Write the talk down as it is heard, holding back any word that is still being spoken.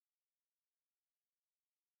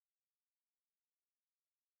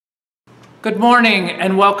Good morning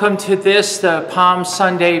and welcome to the Palm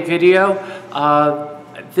Sunday video.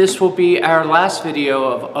 This will be our last video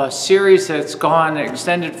of a series that's gone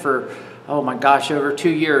extended for, oh my gosh, over 2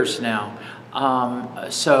 years now.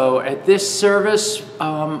 So at this service,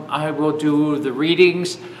 I will do the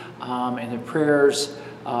readings and the prayers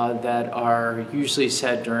that are usually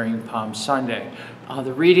said during Palm Sunday.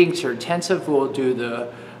 The readings are intensive. We'll do the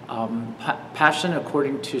Passion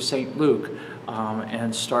according to St. Luke.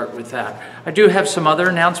 And start with that. I do have some other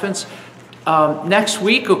announcements. Next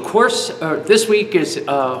week, of course, this week is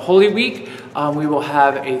Holy Week. We will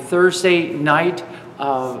have a Thursday night,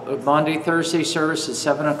 Thursday service at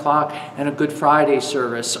 7 o'clock and a Good Friday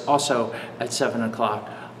service also at 7 o'clock.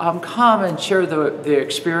 Come and share the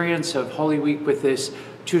experience of Holy Week with this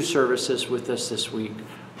 2 services with us this week.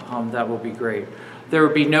 That will be great. There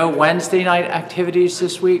will be no Wednesday night activities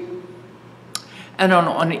this week. And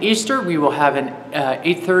on Easter, we will have an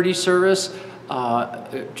 8:30 service,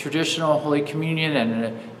 traditional Holy Communion, and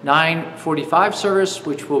a 9:45 service,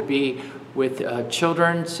 which will be with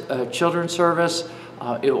children's service.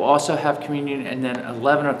 It will also have communion, and then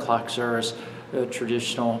 11 o'clock service,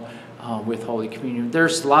 traditional with Holy Communion.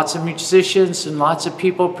 There's lots of musicians and lots of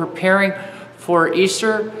people preparing for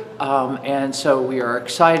Easter, and so we are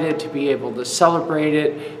excited to be able to celebrate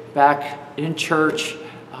it back in church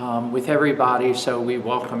with everybody, so we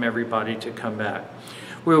welcome everybody to come back.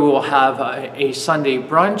 We will have a Sunday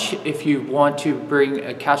brunch. If you want to bring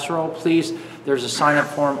a casserole, please, there's a sign-up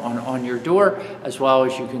form on your door, as well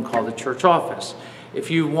as you can call the church office. If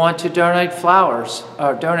you want to donate flowers,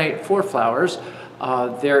 donate for flowers,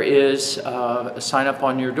 there is a sign-up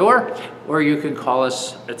on your door, or you can call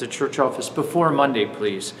us at the church office before Monday,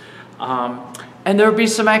 please. And there will be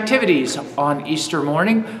some activities on Easter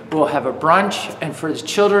morning. We'll have a brunch, and for the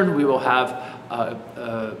children, we will have,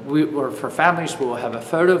 or for families, we will have a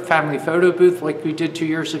family photo booth like we did 2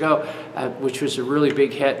 years ago, which was a really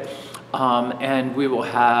big hit. And we will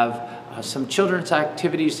have some children's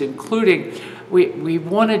activities, including, we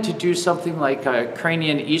wanted to do something like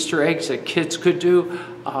cranium Easter eggs that kids could do.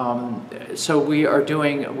 So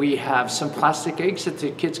we have some plastic eggs that the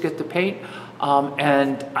kids get to paint.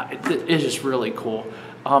 And it is really cool.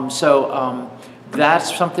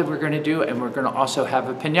 That's something we're going to do, and we're going to also have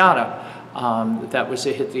a piñata. That was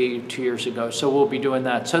a hit 2 years ago, so we'll be doing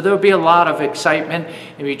that. So there'll be a lot of excitement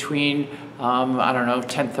in between, I don't know,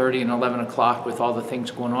 10:30 and 11 o'clock with all the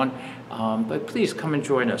things going on. But please come and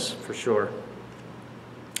join us for sure.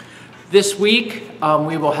 This week,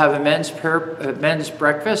 we will have a men's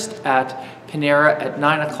breakfast at Panera at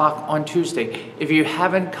 9 o'clock on Tuesday. If you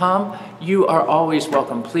haven't come, you are always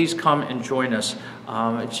welcome. Please come and join us.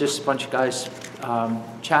 It's just a bunch of guys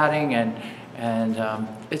chatting, and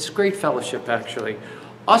it's great fellowship, actually.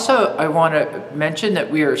 Also, I want to mention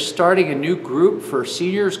that we are starting a new group for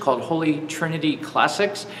seniors called Holy Trinity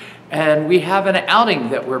Classics. And we have an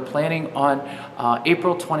outing that we're planning on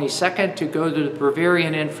April 22nd to go to the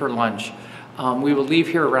Bavarian Inn for lunch. We will leave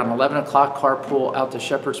here around 11 o'clock, carpool out to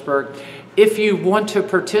Shepherdsburg. If you want to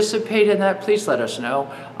participate in that, please let us know.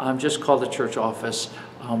 Just call the church office.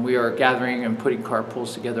 We are gathering and putting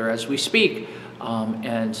carpools together as we speak.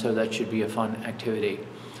 And so that should be a fun activity.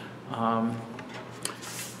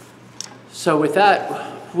 So with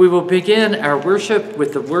that, we will begin our worship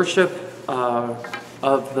with the worship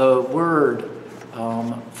of the Word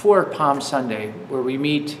for Palm Sunday, where we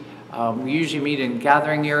meet. We usually meet in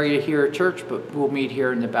gathering area here at church, but we'll meet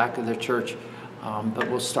here in the back of the church. But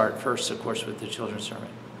we'll start first, of course, with the children's sermon.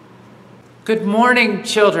 Good morning,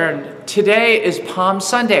 children. Today is Palm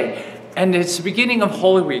Sunday, and it's the beginning of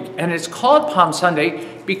Holy Week. And it's called Palm Sunday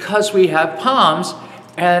because we have palms,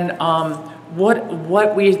 and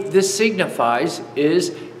this signifies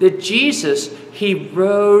is that Jesus, he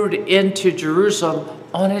rode into Jerusalem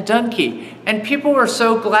on a donkey. And people were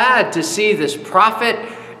so glad to see this prophet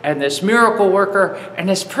and this miracle worker and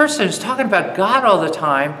this person who's talking about God all the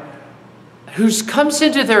time, who comes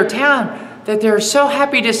into their town, that they're so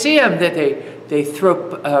happy to see him that they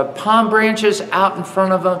throw palm branches out in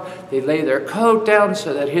front of him. They lay their coat down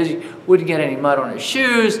so that he wouldn't get any mud on his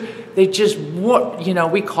shoes. They just,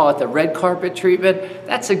 we call it the red carpet treatment.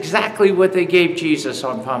 That's exactly what they gave Jesus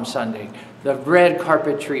on Palm Sunday, the red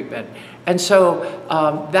carpet treatment. And so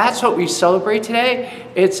that's what we celebrate today.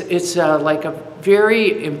 It's like a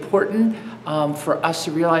very important for us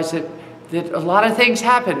to realize that a lot of things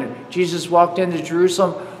happened. Jesus walked into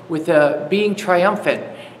Jerusalem with being triumphant.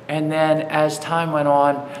 And then as time went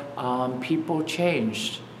on, people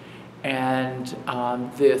changed. And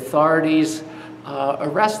the authorities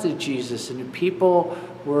arrested Jesus, and the people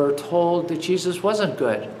were told that Jesus wasn't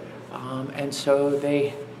good. And so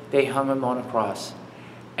they they hung him on a cross.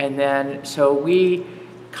 And then, so we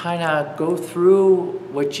kind of go through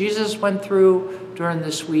what Jesus went through during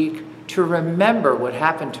this week to remember what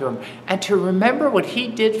happened to him and to remember what he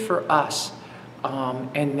did for us.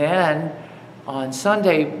 And then on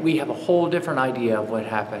Sunday, we have a whole different idea of what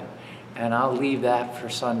happened. And I'll leave that for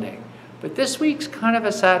Sunday. But this week's kind of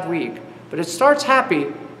a sad week. But it starts happy,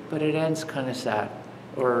 but it ends kind of sad.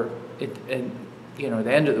 You know,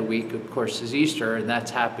 the end of the week, of course, is Easter, and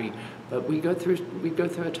that's happy. But we go through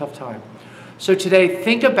a tough time. So today,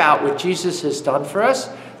 think about what Jesus has done for us.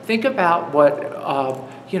 Think about what,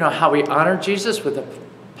 you know, how we honor Jesus with the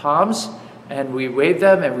palms, and we wave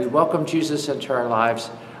them, and we welcome Jesus into our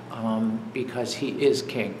lives because he is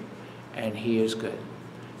King, and he is good.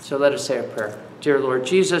 So let us say a prayer. Dear Lord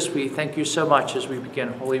Jesus, we thank you so much as we begin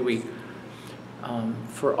Holy Week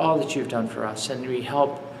for all that you've done for us, and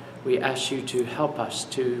we ask you to help us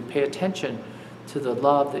to pay attention to the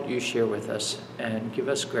love that you share with us, and give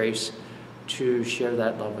us grace to share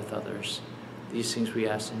that love with others. These things we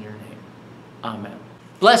ask in your name. Amen.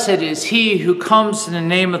 Blessed is he who comes in the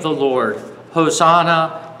name of the Lord.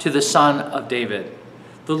 Hosanna to the Son of David.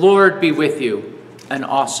 The Lord be with you, and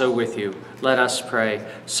also with you. Let us pray.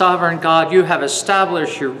 Sovereign God, you have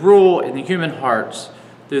established your rule in the human hearts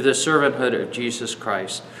through the servanthood of Jesus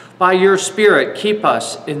Christ. By your Spirit, keep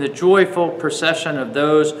us in the joyful procession of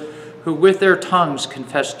those who with their tongues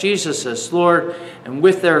confess Jesus as Lord, and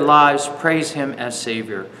with their lives praise him as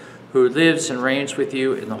Savior, who lives and reigns with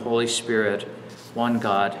you in the Holy Spirit, one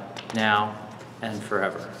God, now and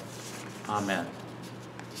forever. Amen.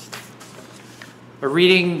 A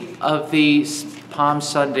reading of the Palm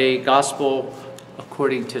Sunday Gospel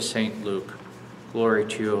according to St. Luke. Glory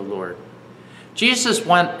to you, O Lord. Jesus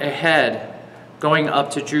went ahead, going up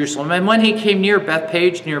to Jerusalem, and when he came near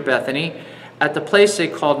Bethpage, near Bethany, at the place they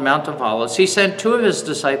called Mount of Olives, he sent two of his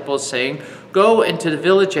disciples, saying, "Go into the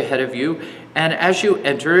village ahead of you, and as you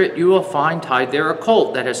enter it, you will find tied there a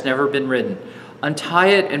colt that has never been ridden. Untie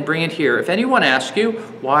it and bring it here. If anyone asks you,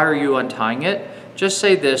 'Why are you untying it?' just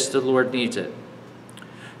say this, 'The Lord needs it.'"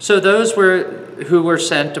 So those who were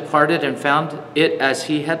sent departed and found it as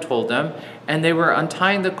he had told them, and they were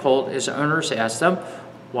untying the colt. His owners asked them,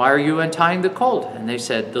 "Why are you untying the colt?" And they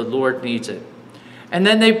said, "The Lord needs it." And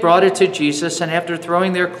then they brought it to Jesus, and after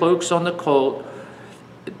throwing their cloaks on the colt,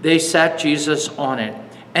 they sat Jesus on it.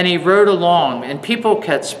 And he rode along, and people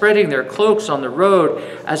kept spreading their cloaks on the road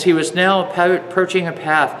as he was now approaching a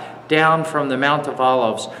path down from the Mount of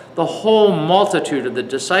Olives. The whole multitude of the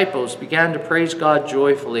disciples began to praise God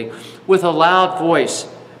joyfully with a loud voice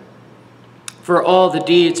for all the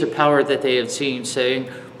deeds of power that they had seen, saying,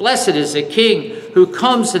 "Blessed is the King who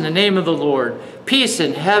comes in the name of the Lord. Peace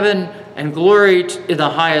in heaven and glory in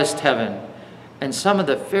the highest heaven." And some of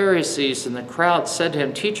the Pharisees in the crowd said to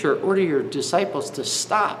him, "Teacher, order your disciples to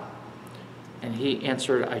stop." And he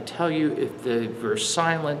answered, "I tell you, if they were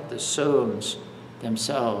silent, the stones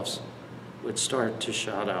themselves would start to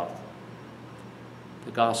shout out."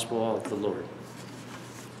 The Gospel of the Lord.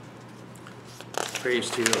 Praise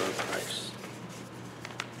to you, Lord Christ.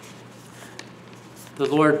 The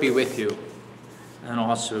Lord be with you, and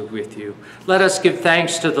also with you. Let us give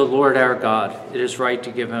thanks to the Lord our God. It is right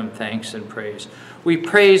to give him thanks and praise. We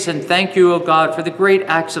praise and thank you, O God, for the great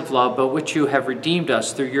acts of love by which you have redeemed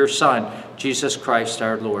us through your Son, Jesus Christ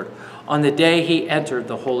our Lord. On the day he entered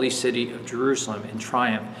the holy city of Jerusalem in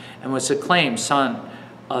triumph and was acclaimed Son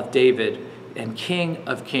of David and King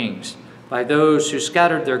of Kings by those who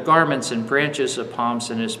scattered their garments and branches of palms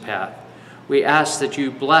in his path. We ask that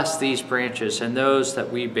you bless these branches and those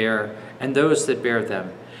that we bear and those that bear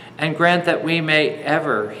them, and grant that we may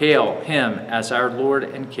ever hail him as our Lord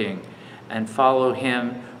and King and follow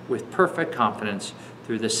him with perfect confidence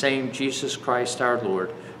through the same Jesus Christ our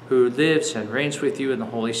Lord, who lives and reigns with you in the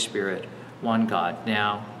Holy Spirit, one God,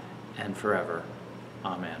 now and forever.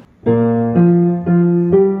 Amen.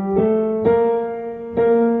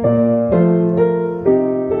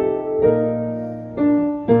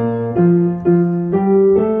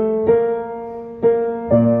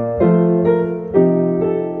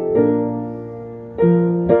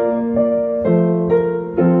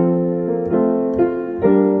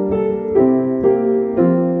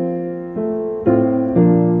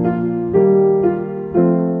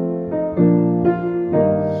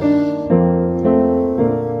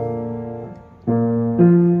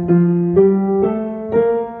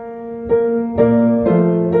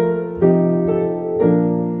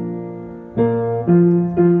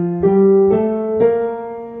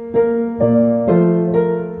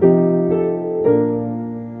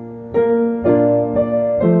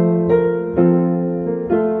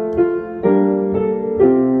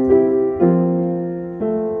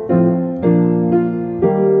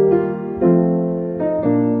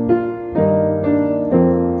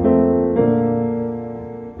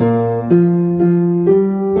 Let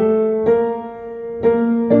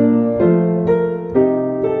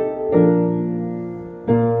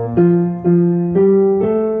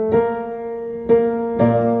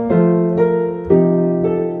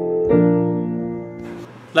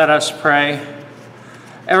us pray.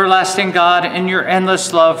 Everlasting God, in your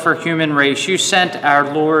endless love for human race, you sent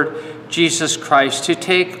our Lord Jesus Christ to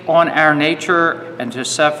take on our nature and to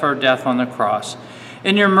suffer death on the cross.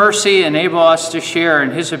 In your mercy, enable us to share in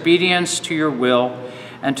his obedience to your will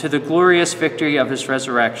and to the glorious victory of his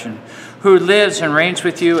resurrection, who lives and reigns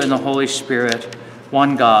with you in the Holy Spirit,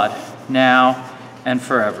 one God, now and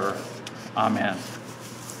forever. Amen.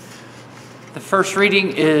 The first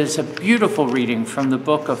reading is a beautiful reading from the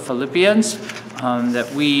book of Philippians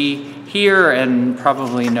that we hear and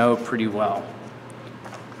probably know pretty well.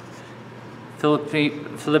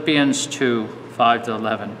 Philippians 2,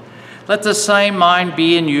 5-11. Let the same mind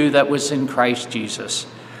be in you that was in Christ Jesus,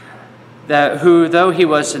 who, though he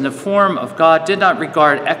was in the form of God, did not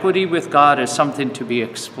regard equity with God as something to be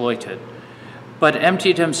exploited, but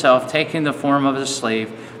emptied himself, taking the form of a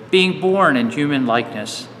slave, being born in human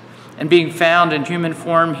likeness. And being found in human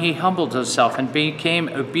form, he humbled himself and became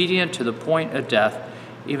obedient to the point of death,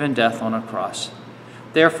 even death on a cross.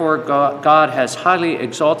 Therefore, God has highly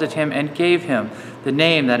exalted him and gave him the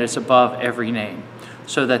name that is above every name,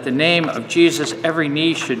 so that the name of Jesus every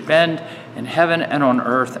knee should bend in heaven and on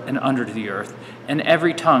earth and under the earth, and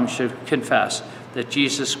every tongue should confess that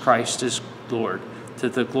Jesus Christ is Lord, to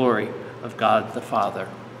the glory of God the Father.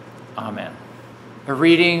 Amen. A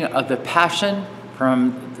reading of the Passion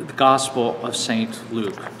from the Gospel of St.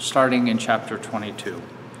 Luke, starting in chapter 22.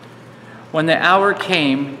 When the hour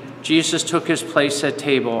came, Jesus took his place at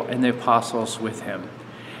table and the apostles with him.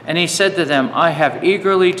 And he said to them, I have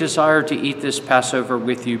eagerly desired to eat this Passover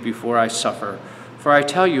with you before I suffer. For I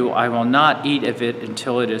tell you, I will not eat of it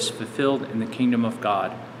until it is fulfilled in the kingdom of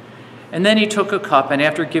God. And then he took a cup, and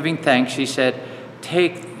after giving thanks, he said,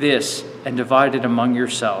 Take this and divide it among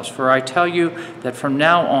yourselves. For I tell you that from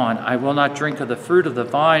now on I will not drink of the fruit of the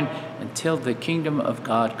vine until the kingdom of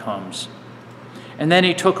God comes. And then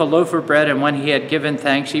he took a loaf of bread, and when he had given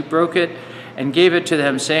thanks, he broke it and gave it to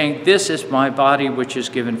them, saying, This is my body which is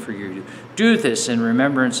given for you. Do this in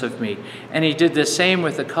remembrance of me. And he did the same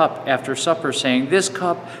with the cup after supper, saying, This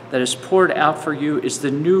cup that is poured out for you is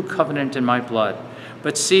the new covenant in my blood.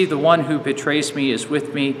 But see, the one who betrays me is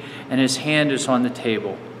with me, and his hand is on the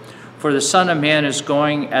table. For the Son of Man is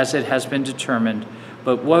going as it has been determined,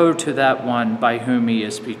 but woe to that one by whom he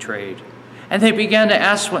is betrayed. And they began to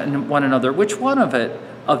ask one another, which one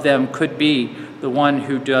of them could be the one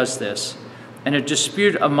who does this? And a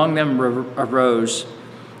dispute among them arose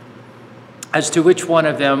as to which one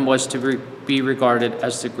of them was to be regarded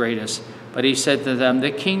as the greatest. But he said to them,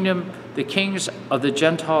 the kings of the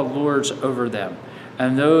Gentile lords over them,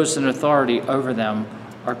 and those in authority over them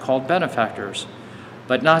are called benefactors.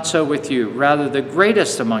 But not so with you. Rather, the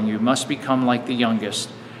greatest among you must become like the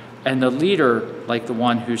youngest, and the leader like the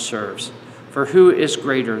one who serves. For who is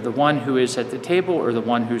greater, the one who is at the table or the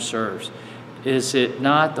one who serves? Is it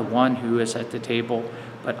not the one who is at the table?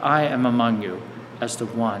 But I am among you as the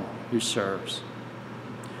one who serves.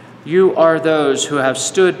 You are those who have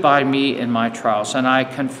stood by me in my trials, and I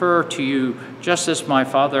confer to you, just as my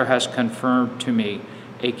Father has confirmed to me,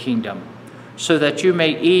 a kingdom, so that you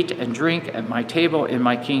may eat and drink at my table in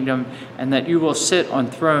my kingdom, and that you will sit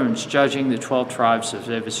on thrones judging the 12 tribes of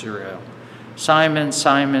Israel. Simon,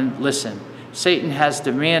 Simon, listen. Satan has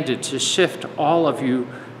demanded to sift all of you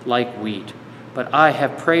like wheat, but I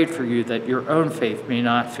have prayed for you that your own faith may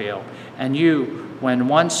not fail, and you, when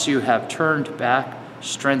once you have turned back,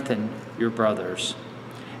 strengthen your brothers.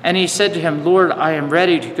 And he said to him, Lord, I am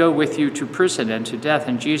ready to go with you to prison and to death.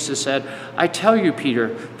 And Jesus said, I tell you,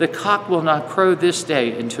 Peter, the cock will not crow this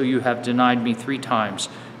day until you have denied me 3 times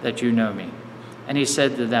that you know me. And he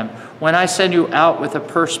said to them, when I send you out with a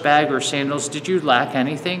purse, bag, or sandals, did you lack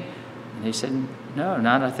anything? And they said, no,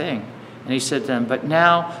 not a thing. And he said to them, but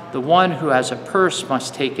now the one who has a purse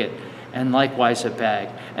must take it, and likewise a bag.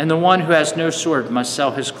 And the one who has no sword must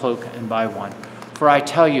sell his cloak and buy one. For I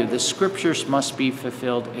tell you, the scriptures must be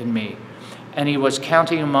fulfilled in me. And he was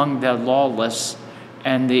counting among the lawless,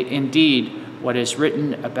 and indeed what is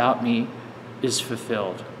written about me is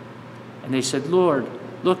fulfilled. And they said, Lord,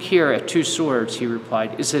 look here at 2 swords, he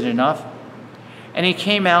replied. Is it enough? And he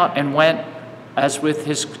came out and went as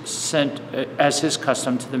his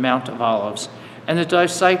custom to the Mount of Olives. And the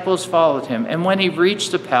disciples followed him. And when he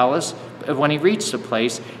reached the place,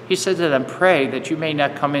 he said to them, pray that you may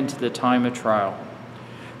not come into the time of trial.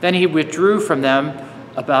 Then he withdrew from them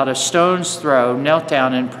about a stone's throw, knelt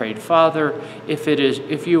down and prayed, "Father,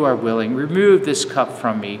 if you are willing, remove this cup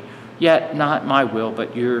from me, yet not my will,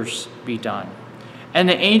 but yours be done." And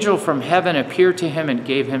the angel from heaven appeared to him and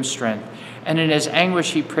gave him strength. And in his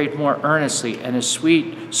anguish he prayed more earnestly, and his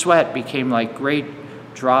sweat became like great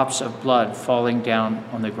drops of blood falling down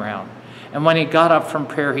on the ground. And when he got up from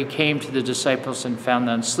prayer, he came to the disciples and found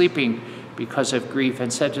them sleeping because of grief,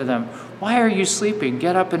 and said to them, "Why are you sleeping?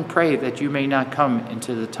 Get up and pray, that you may not come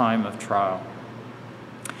into the time of trial."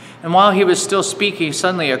 And while he was still speaking,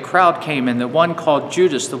 suddenly a crowd came, and the one called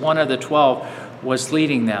Judas, the one of the 12, was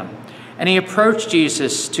leading them. And he approached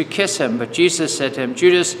Jesus to kiss him, but Jesus said to him,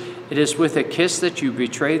 "Judas, it is with a kiss that you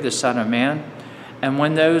betray the Son of Man." And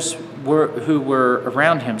when those who were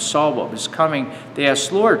around him saw what was coming, they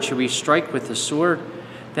asked, "Lord, should we strike with the sword?"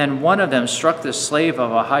 Then one of them struck the slave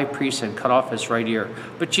of a high priest and cut off his right ear.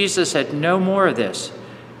 But Jesus said, "No more of this."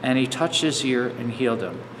 And he touched his ear and healed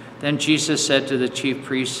him. Then Jesus said to the chief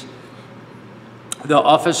priests, the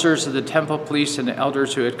officers of the temple police, and the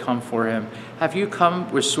elders who had come for him, "Have you come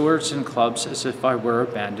with swords and clubs as if I were a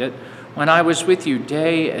bandit? When I was with you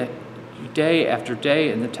day after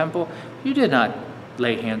day in the temple, you did not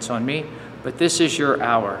lay hands on me, but this is your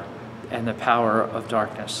hour and the power of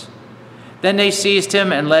darkness." Then they seized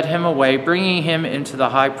him and led him away, bringing him into the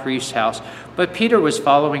high priest's house. But Peter was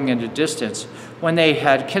following at a distance. When they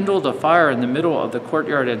had kindled a fire in the middle of the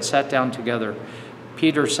courtyard and sat down together,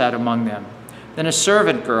 Peter sat among them. Then a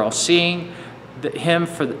servant girl, seeing him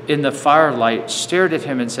in the firelight, stared at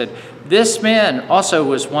him and said, "This man also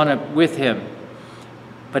was with him."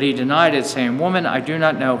 But he denied it, saying, "Woman, I do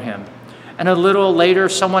not know him." And a little later,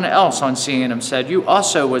 someone else, on seeing him, said, "You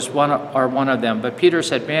also are one of them." But Peter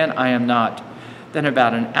said, "Man, I am not." Then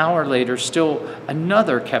about an hour later, still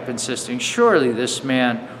another kept insisting, "Surely this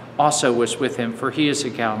man also was with him, for he is a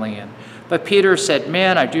Galilean." But Peter said,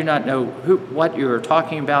 "Man, I do not know what you are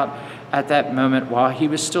talking about." At that moment, while he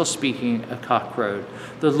was still speaking, a cock crowed.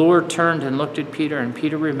 The Lord turned and looked at Peter, and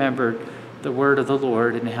Peter remembered the word of the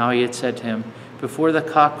Lord and how he had said to him, "Before the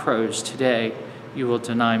cock crows today, you will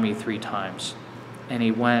deny me 3 times. And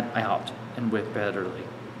he went out and wept bitterly.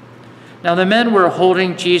 Now the men who were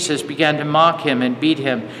holding Jesus began to mock him and beat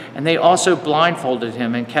him, and they also blindfolded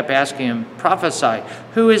him and kept asking him, "Prophesy,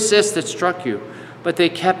 who is this that struck you?" But they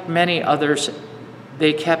kept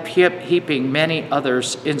heaping many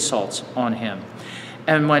others insults on him.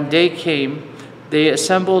 And when day came, they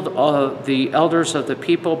assembled all the elders of the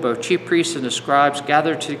people, both chief priests and the scribes,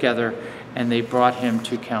 gathered together, and they brought him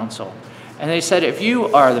to council. And they said, "If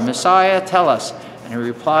you are the Messiah, tell us." And he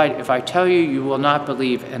replied, "If I tell you, you will not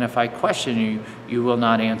believe, and if I question you, you will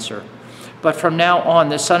not answer. But from now on,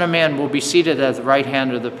 the Son of Man will be seated at the right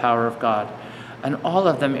hand of the power of God." And all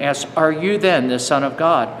of them asked, "Are you then the Son of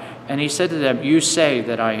God?" And he said to them, "You say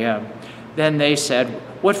that I am." Then they said,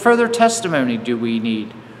 "What further testimony do we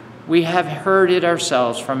need? We have heard it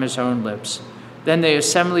ourselves from his own lips." Then the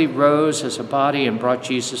assembly rose as a body and brought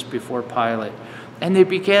Jesus before Pilate. And they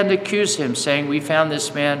began to accuse him, saying, "We found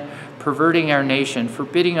this man perverting our nation,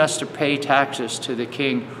 forbidding us to pay taxes to the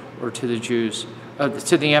king or to the Jews,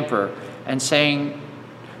 to the emperor, and saying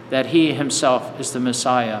that he himself is the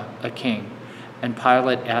Messiah, a king." And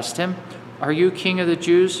Pilate asked him, "Are you king of the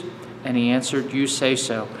Jews?" And he answered, "You say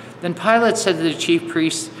so." Then Pilate said to the chief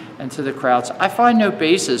priests and to the crowds, "I find no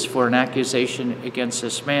basis for an accusation against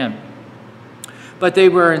this man." But they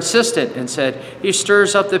were insistent and said, "He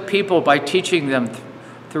stirs up the people by teaching them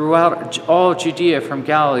throughout all Judea from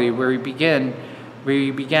Galilee, where he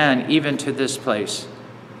began even to this place."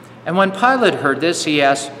 And when Pilate heard this, he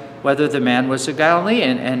asked whether the man was a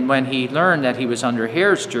Galilean. And when he learned that he was under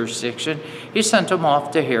Herod's jurisdiction, he sent him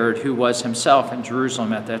off to Herod, who was himself in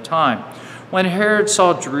Jerusalem at that time. When Herod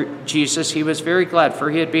saw Jesus, he was very glad,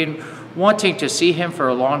 for he had been wanting to see him for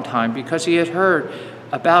a long time, because he had heard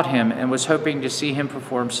about him and was hoping to see him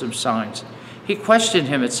perform some signs. He questioned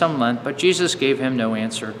him at some length, but Jesus gave him no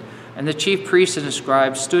answer. And the chief priests and the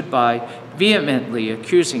scribes stood by, vehemently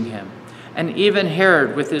accusing him. And even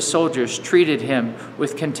Herod with his soldiers treated him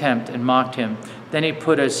with contempt and mocked him. Then he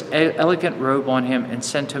put his elegant robe on him and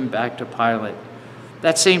sent him back to Pilate.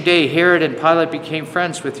 That same day, Herod and Pilate became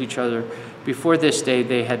friends with each other. Before this day,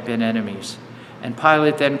 they had been enemies. And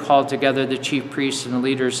Pilate then called together the chief priests and the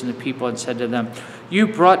leaders and the people and said to them, "You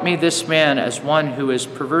brought me this man as one who is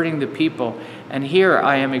perverting the people, and here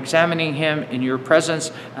I am examining him in your presence,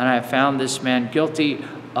 and I have not found this man guilty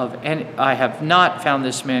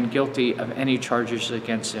of any charges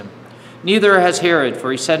against him. Neither has Herod,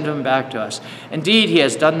 for he sent him back to us. Indeed, he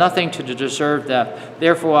has done nothing to deserve death.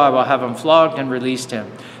 Therefore I will have him flogged and released him."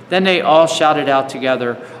 Then they all shouted out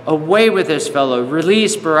together, "Away with this fellow!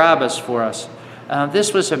 Release Barabbas for us!"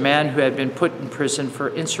 This was a man who had been put in prison for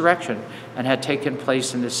insurrection and had taken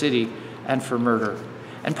place in the city, and for murder.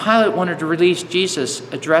 And Pilate wanted to release Jesus,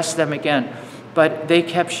 address them again, but they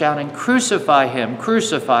kept shouting, "Crucify him!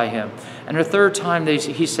 Crucify him!" And a third time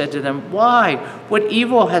he said to them, "Why? What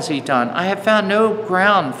evil has he done? I have found no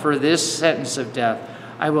ground for this sentence of death.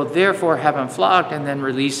 I will therefore have him flogged and then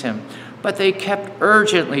release him." But they kept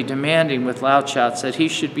urgently demanding with loud shouts that he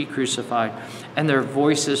should be crucified, and their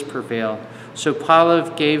voices prevailed. So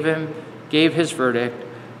Pilate gave his verdict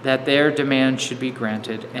that their demand should be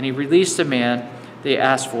granted, and he released the man they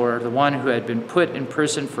asked for, the one who had been put in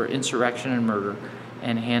prison for insurrection and murder,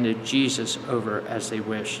 and handed Jesus over as they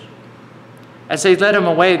wished. As they led him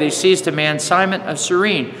away, they seized a man, Simon of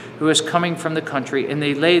Cyrene, who was coming from the country, and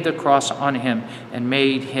they laid the cross on him and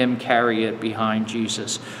made him carry it behind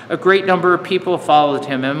Jesus. A great number of people followed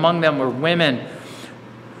him, and among them were women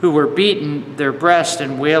who were beating their breasts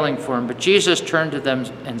and wailing for him. But Jesus turned to them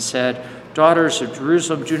and said, "Daughters of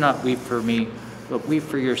Jerusalem, do not weep for me, but weep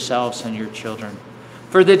for yourselves and your children.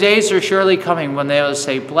 For the days are surely coming when they will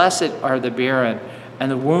say, 'Blessed are the barren, and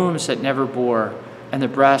the wombs that never bore, and the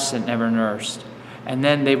breasts that never nursed.' And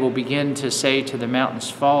then they will begin to say to the mountains,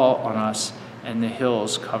 'Fall on us,' and the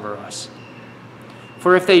hills cover us.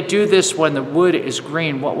 For if they do this when the wood is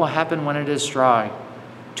green, what will happen when it is dry?"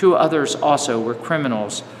 2 others also were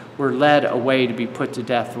criminals, were led away to be put to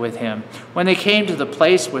death with him. When they came to the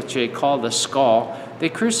place which they call the Skull, they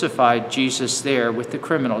crucified Jesus there with the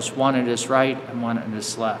criminals, one at his right and one at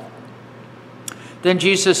his left. Then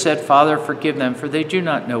Jesus said, "Father, forgive them, for they do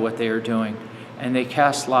not know what they are doing." And they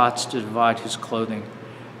cast lots to divide his clothing.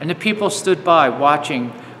 And the people stood by,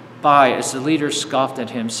 watching by as the leaders scoffed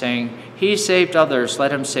at him, saying, "He saved others,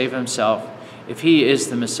 let him save himself. If he is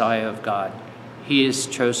the Messiah of God, he is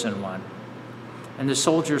chosen one." And the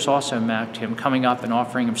soldiers also mocked him, coming up and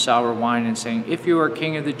offering him sour wine and saying, "If you are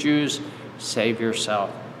king of the Jews, save yourself."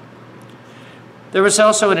 There was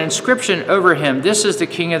also an inscription over him, "This is the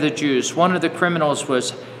King of the Jews." One of the criminals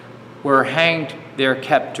were hanged there,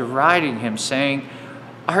 kept deriding him, saying,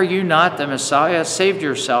 "Are you not the Messiah? Save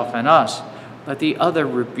yourself and us." But the other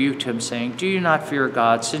rebuked him, saying, "Do you not fear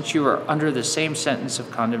God, since you are under the same sentence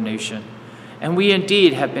of condemnation? And we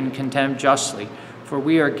indeed have been condemned justly, for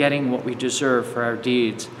we are getting what we deserve for our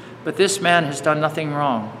deeds. But this man has done nothing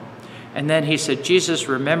wrong." And then he said, "Jesus,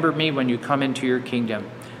 remember me when you come into your kingdom."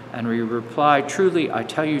 And we replied, "Truly, I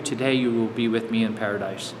tell you, today you will be with me in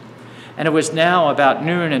paradise." And it was now about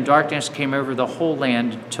noon, and darkness came over the whole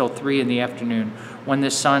land till 3 p.m, when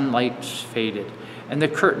the sunlight faded, and the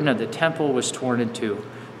curtain of the temple was torn in two.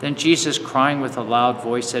 Then Jesus, crying with a loud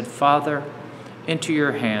voice, said, "Father, into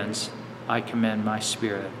your hands I commend my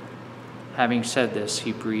spirit." Having said this,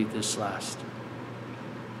 he breathed his last.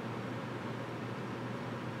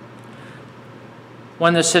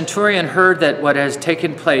 When the centurion heard that what has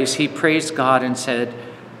taken place, he praised God and said,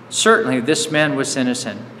 "Certainly this man was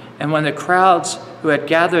innocent." And when the crowds who had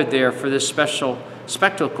gathered there for this special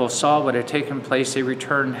spectacle saw what had taken place, they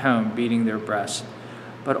returned home, beating their breasts.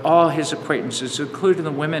 But all his acquaintances, including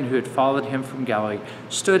the women who had followed him from Galilee,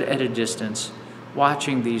 stood at a distance,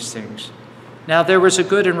 watching these things. Now there was a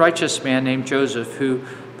good and righteous man named Joseph, who,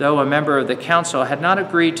 though a member of the council, had not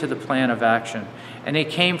agreed to the plan of action. And he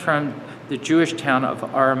came from the Jewish town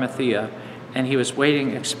of Arimathea, and he was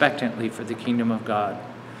waiting expectantly for the kingdom of God.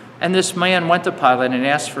 And this man went to Pilate and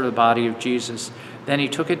asked for the body of Jesus. Then he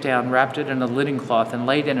took it down, wrapped it in a linen cloth, and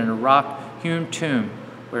laid it in a rock-hewn tomb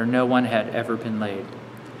where no one had ever been laid.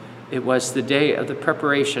 It was the day of the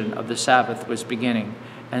preparation of the Sabbath was beginning,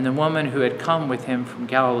 and the woman who had come with him from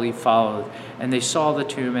Galilee followed, and they saw the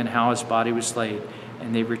tomb and how his body was laid.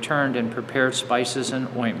 And they returned and prepared spices and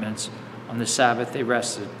ointments. On the Sabbath they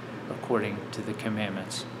rested according to the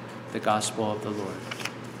commandments. The gospel of the Lord.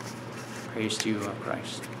 Praise to you, O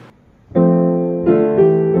Christ.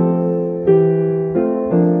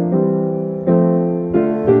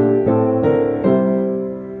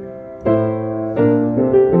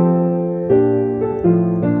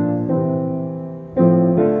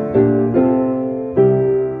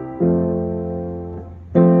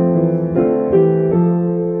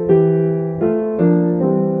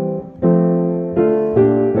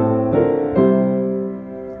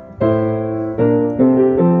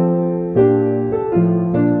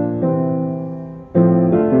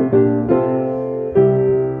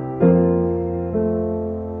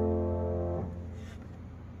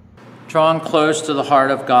 Drawn close to the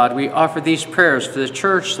heart of God, we offer these prayers for the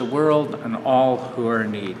church, the world, and all who are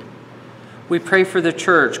in need. We pray for the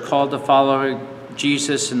church called to follow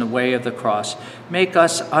Jesus in the way of the cross. Make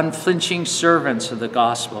us unflinching servants of the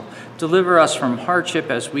gospel. Deliver us from hardship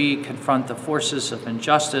as we confront the forces of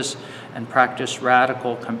injustice and practice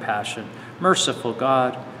radical compassion. Merciful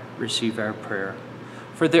God, receive our prayer.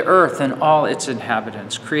 For the earth and all its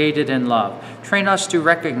inhabitants, created in love, train us to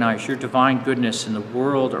recognize your divine goodness in the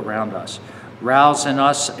world around us. Rouse in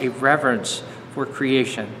us a reverence for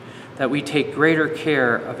creation, that we take greater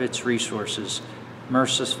care of its resources.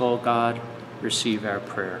 Merciful God, receive our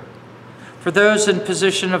prayer. For those in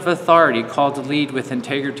position of authority called to lead with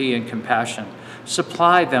integrity and compassion,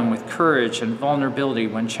 supply them with courage and vulnerability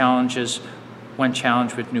when challenged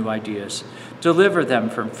with new ideas. Deliver them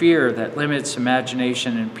from fear that limits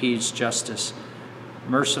imagination and impedes justice.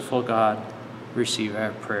 Merciful God, receive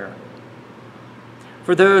our prayer.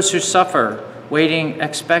 For those who suffer, waiting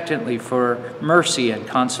expectantly for mercy and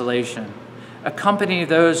consolation, accompany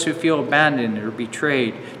those who feel abandoned or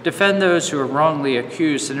betrayed, defend those who are wrongly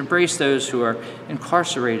accused, and embrace those who are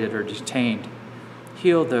incarcerated or detained.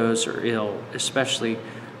 Heal those who are ill, especially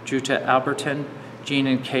Jutta Alberton, Jean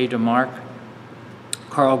and Kay DeMarc,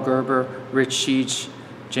 Carl Gerber, Rich Sheech,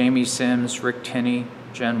 Jamie Sims, Rick Tinney,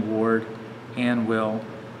 Jen Ward, Ann Will,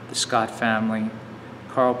 the Scott family,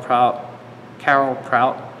 Carol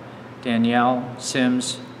Prout, Danielle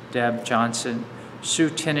Sims, Deb Johnson, Sue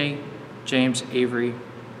Tinney, James Avery,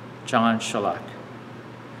 John Shalak.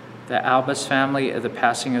 The Albus family at the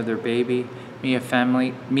passing of their baby, Mia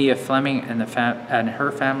Fleming and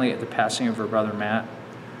her family at the passing of her brother Matt,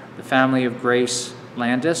 the family of Grace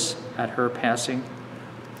Landis at her passing,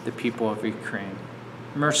 the people of Ukraine.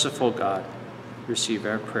 Merciful God, receive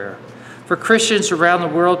our prayer. For Christians around the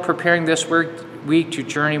world preparing this week to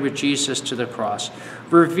journey with Jesus to the cross,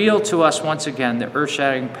 reveal to us once again the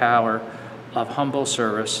earth-shattering power of humble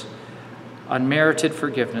service, unmerited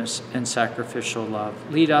forgiveness, and sacrificial love.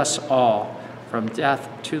 Lead us all from death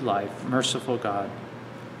to life. Merciful God,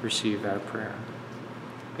 receive our prayer.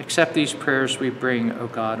 Accept these prayers we bring, O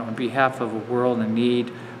God, on behalf of a world in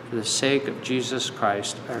need, for the sake of Jesus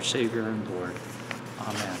Christ, our Savior and Lord.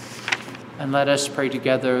 Amen. And let us pray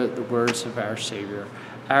together the words of our Savior.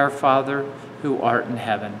 Our Father, who art in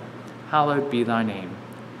heaven, hallowed be thy name.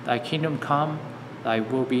 Thy kingdom come, thy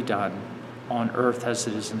will be done, on earth as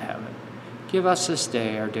it is in heaven. Give us this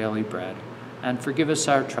day our daily bread, and forgive us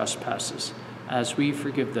our trespasses, as we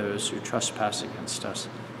forgive those who trespass against us.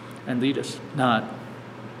 And lead us not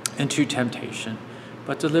into temptation,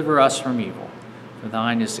 but deliver us from evil. For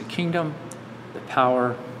thine is the kingdom, the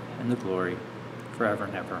power, and the glory, forever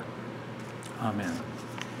and ever. Amen.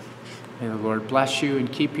 May the Lord bless you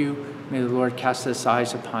and keep you. May the Lord cast his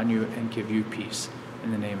eyes upon you and give you peace.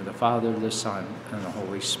 In the name of the Father, the Son, and the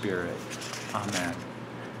Holy Spirit. Amen.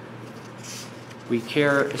 We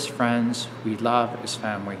care as friends, we love as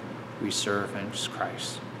family, we serve as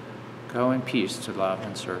Christ. Go in peace to love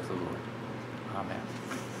and serve the Lord. Amen.